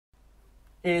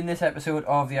In this episode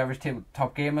of The Average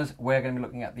Tabletop Gamers, we're going to be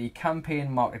looking at the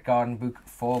Campaign Market Garden book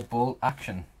for Bolt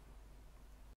Action.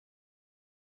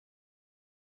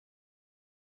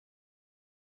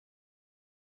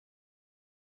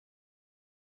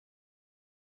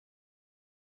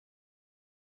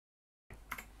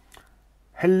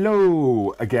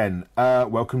 Hello again.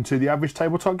 Welcome to The Average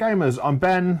Tabletop Gamers. I'm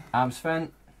Ben. I'm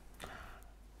Sven.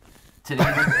 Today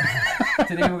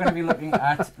we're going to be looking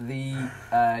at the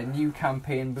new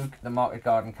campaign book, the Market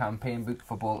Garden campaign book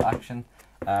for Bolt Action,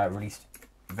 released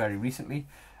very recently.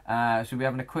 So we'll be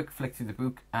having a quick flick through the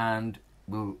book and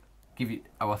we'll give you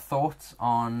our thoughts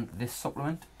on this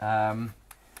supplement,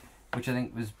 which I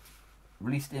think was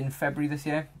released in February this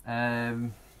year. I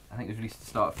think it was released at the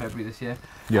start of February this year.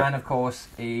 Yeah. And of course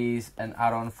is an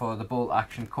add-on for the Bolt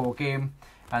Action core game,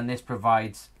 and this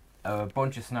provides a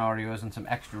bunch of scenarios and some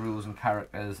extra rules and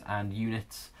characters and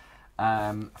units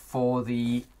for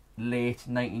the late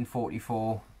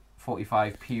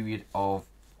 1944-45 period of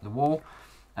the war,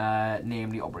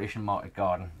 namely Operation Market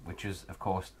Garden, which is of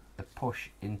course the push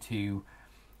into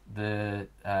the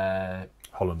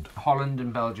Holland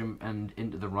and Belgium and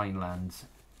into the Rhinelands.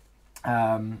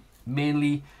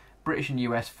 Mainly British and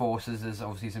US forces. There's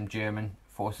obviously some German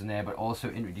forces in there, but also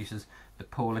introduces the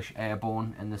Polish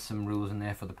Airborne, and there's some rules in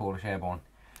there for the Polish Airborne.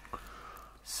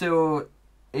 So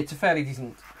it's a fairly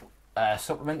decent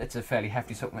supplement. It's a fairly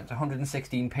hefty supplement. It's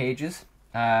 116 pages.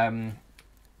 A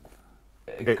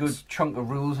good chunk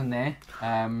of rules in there.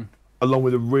 Along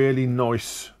with a really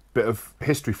nice bit of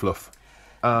history fluff.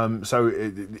 So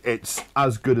it's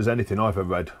as good as anything I've ever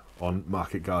read on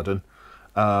Market Garden.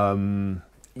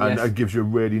 And Yes. it gives you a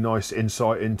really nice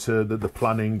insight into the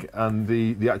planning and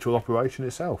the actual operation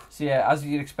itself. So yeah, as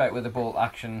you'd expect with the Bolt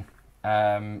Action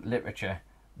literature,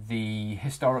 the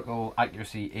historical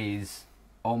accuracy is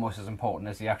almost as important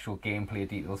as the actual gameplay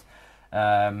details.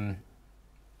 And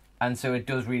so it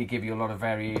does really give you a lot of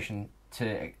variation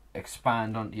to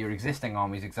expand onto your existing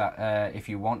armies if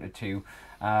you wanted to.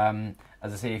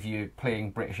 As I say, if you're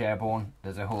playing British Airborne,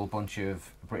 there's a whole bunch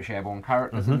of British Airborne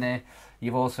characters in there.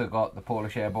 You've also got the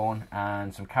Polish Airborne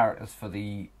and some characters for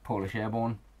the Polish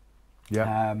Airborne.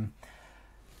 Yeah.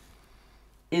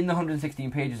 In the 116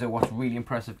 pages, what's really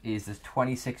impressive is there's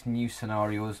 26 new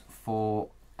scenarios for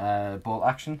Bolt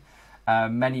Action,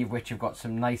 many of which have got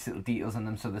some nice little details in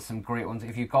them, so there's some great ones.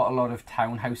 If you've got a lot of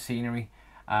townhouse scenery,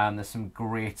 there's some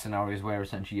great scenarios where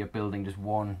essentially you're building just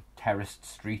one terraced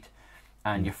street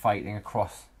and you're fighting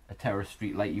across a terraced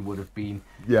street like you would have been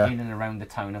in and around the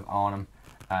town of Arnhem,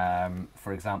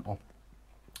 for example.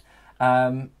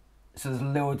 So there's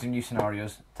loads of new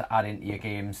scenarios to add into your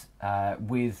games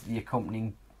with the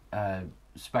accompanying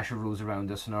special rules around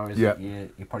those scenarios that you're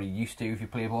probably used to if you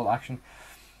play Bolt Action.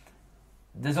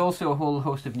 There's also a whole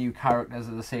host of new characters.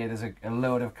 As I say, there's a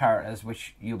load of characters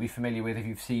which you'll be familiar with if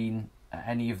you've seen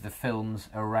any of the films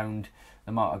around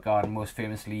the Market Garden, most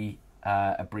famously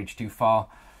A Bridge Too Far.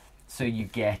 So you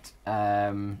get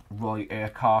Roy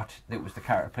Urquhart, that was the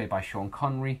character played by Sean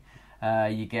Connery.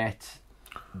 You get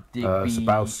Digby,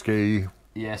 Zabowski.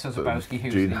 Yeah, so Zabowski,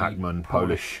 who's Gene the Hackman,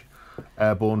 Polish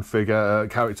Airborne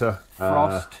character.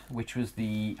 Frost, which was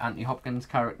the Anthony Hopkins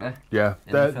character. Yeah,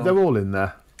 they're all in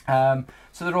there.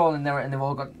 So they're all in there, and they've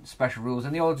all got special rules,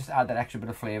 and they all just add that extra bit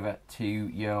of flavour to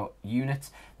your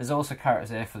units. There's also characters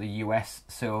there for the US,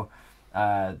 so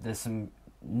there's some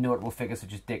notable figures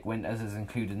such as Dick Winters is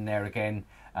included in there again,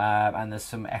 and there's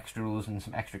some extra rules and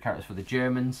some extra characters for the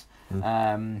Germans.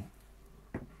 I've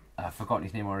forgotten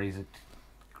his name already. He's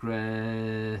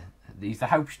the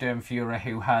Hauptsturmführer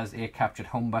who has a captured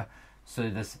Humber, so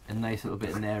there's a nice little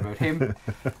bit in there about him.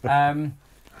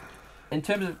 In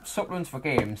terms of supplements for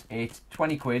games, it's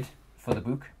 20 quid for the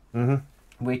book,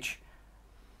 which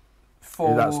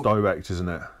that's direct, isn't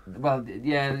it? Well,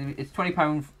 yeah, it's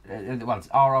 £20. Well, it's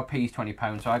RRP is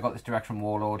 £20, so I got this direct from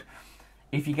Warlord.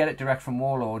 If you get it direct from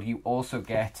Warlord, you also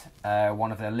get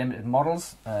one of their limited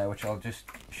models, which I'll just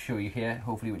show you here.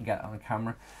 Hopefully we can get it on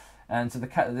camera. And so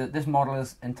this model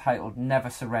is entitled Never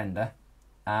Surrender,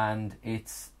 and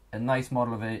it's a nice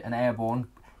model of an airborne,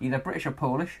 either British or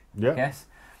Polish, I guess.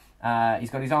 He's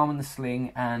got his arm in the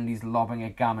sling and he's lobbing a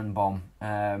gammon bomb.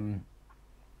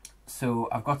 So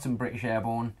I've got some British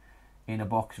Airborne in a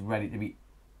box ready to be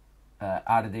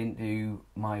added into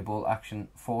my Bolt Action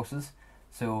forces.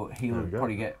 So he'll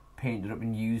probably get painted up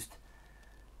and used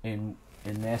in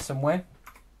there somewhere.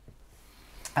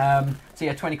 So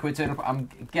yeah, 20 quid. So I'm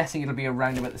guessing it'll be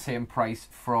around about the same price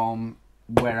from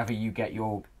wherever you get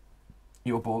your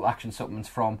Bolt Action supplements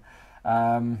from.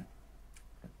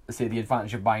 Say the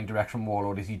advantage of buying direct from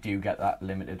Warlord is you do get that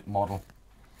limited model.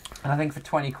 And I think for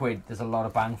 20 quid, there's a lot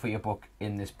of bang for your buck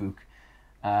in this book.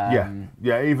 Yeah.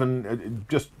 Even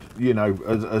just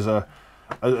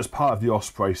as part of the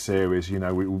Osprey series,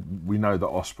 we know that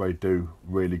Osprey do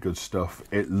really good stuff.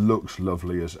 It looks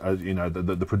lovely, as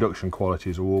the production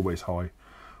qualities are always high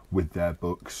with their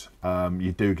books.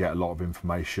 You do get a lot of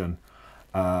information.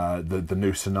 The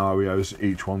new scenarios,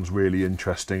 each one's really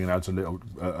interesting and adds a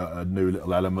new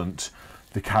little element.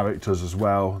 The characters as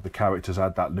well. The characters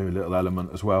add that new little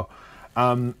element as well.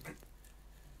 And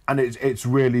it's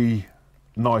really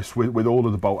nice with all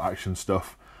of the bolt action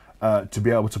stuff to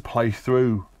be able to play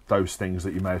through those things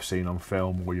that you may have seen on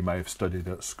film or you may have studied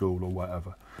at school or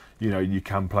whatever. You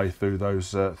can play through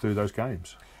those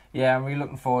games. Yeah, I'm really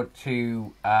looking forward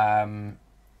to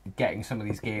getting some of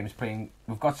these games playing.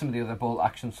 We've got some of the other bolt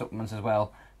action supplements as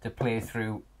well to play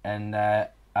through, and I'd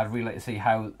really like to see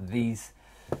how these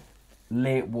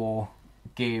late war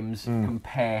games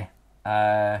compare,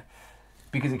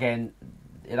 because again,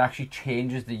 it actually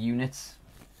changes the units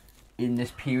in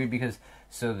this period, because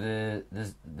the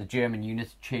German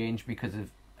units change because of,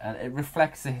 and it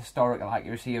reflects the historical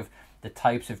accuracy of the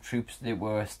types of troops that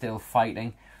were still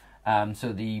fighting.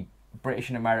 So the British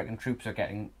and American troops are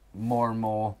getting more and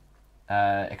more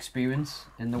experience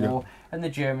in the war, and the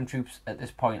German troops at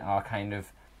this point are kind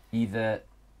of either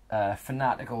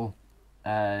fanatical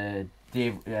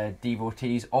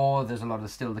devotees, or there's a lot of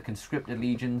still the conscripted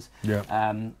legions,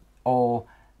 or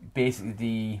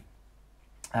basically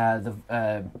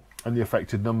and the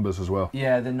affected numbers as well.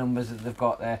 Yeah, the numbers that they've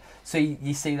got there. So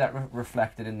you see that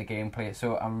reflected in the gameplay.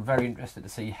 So I'm very interested to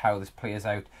see how this plays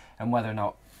out and whether or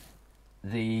not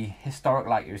the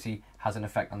historical accuracy has an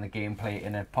effect on the gameplay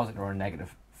in a positive or a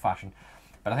negative fashion.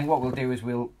 But I think what we'll do is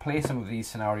we'll play some of these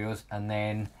scenarios and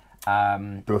then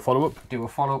do a follow-up. Do a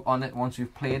follow-up on it once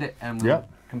we've played it, and we'll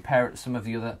compare it to some of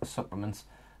the other supplements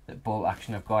that Bolt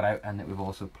Action have got out and that we've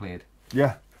also played.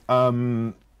 Yeah.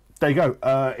 There you go.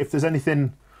 If there's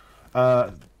anything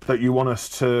that you want us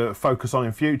to focus on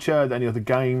in future, any other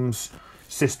games,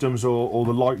 systems or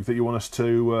the like that you want us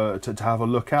to have a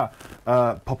look at,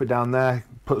 pop it down there,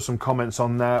 put some comments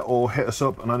on there, or hit us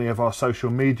up on any of our social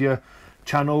media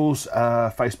channels,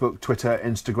 Facebook, Twitter,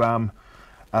 Instagram,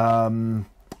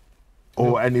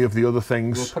 or any of the other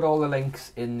things. We'll put all the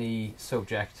links in the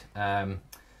subject, in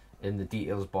the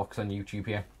details box on YouTube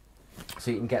here,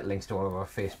 so you can get links to all of our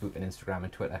Facebook and Instagram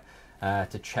and Twitter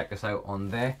to check us out on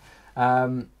there.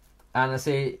 And I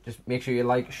say, just make sure you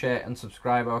like, share and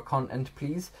subscribe our content,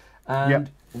 please. And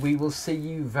we will see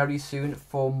you very soon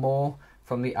for more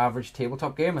from the Average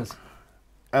Tabletop Gamers.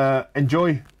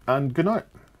 Enjoy and good night.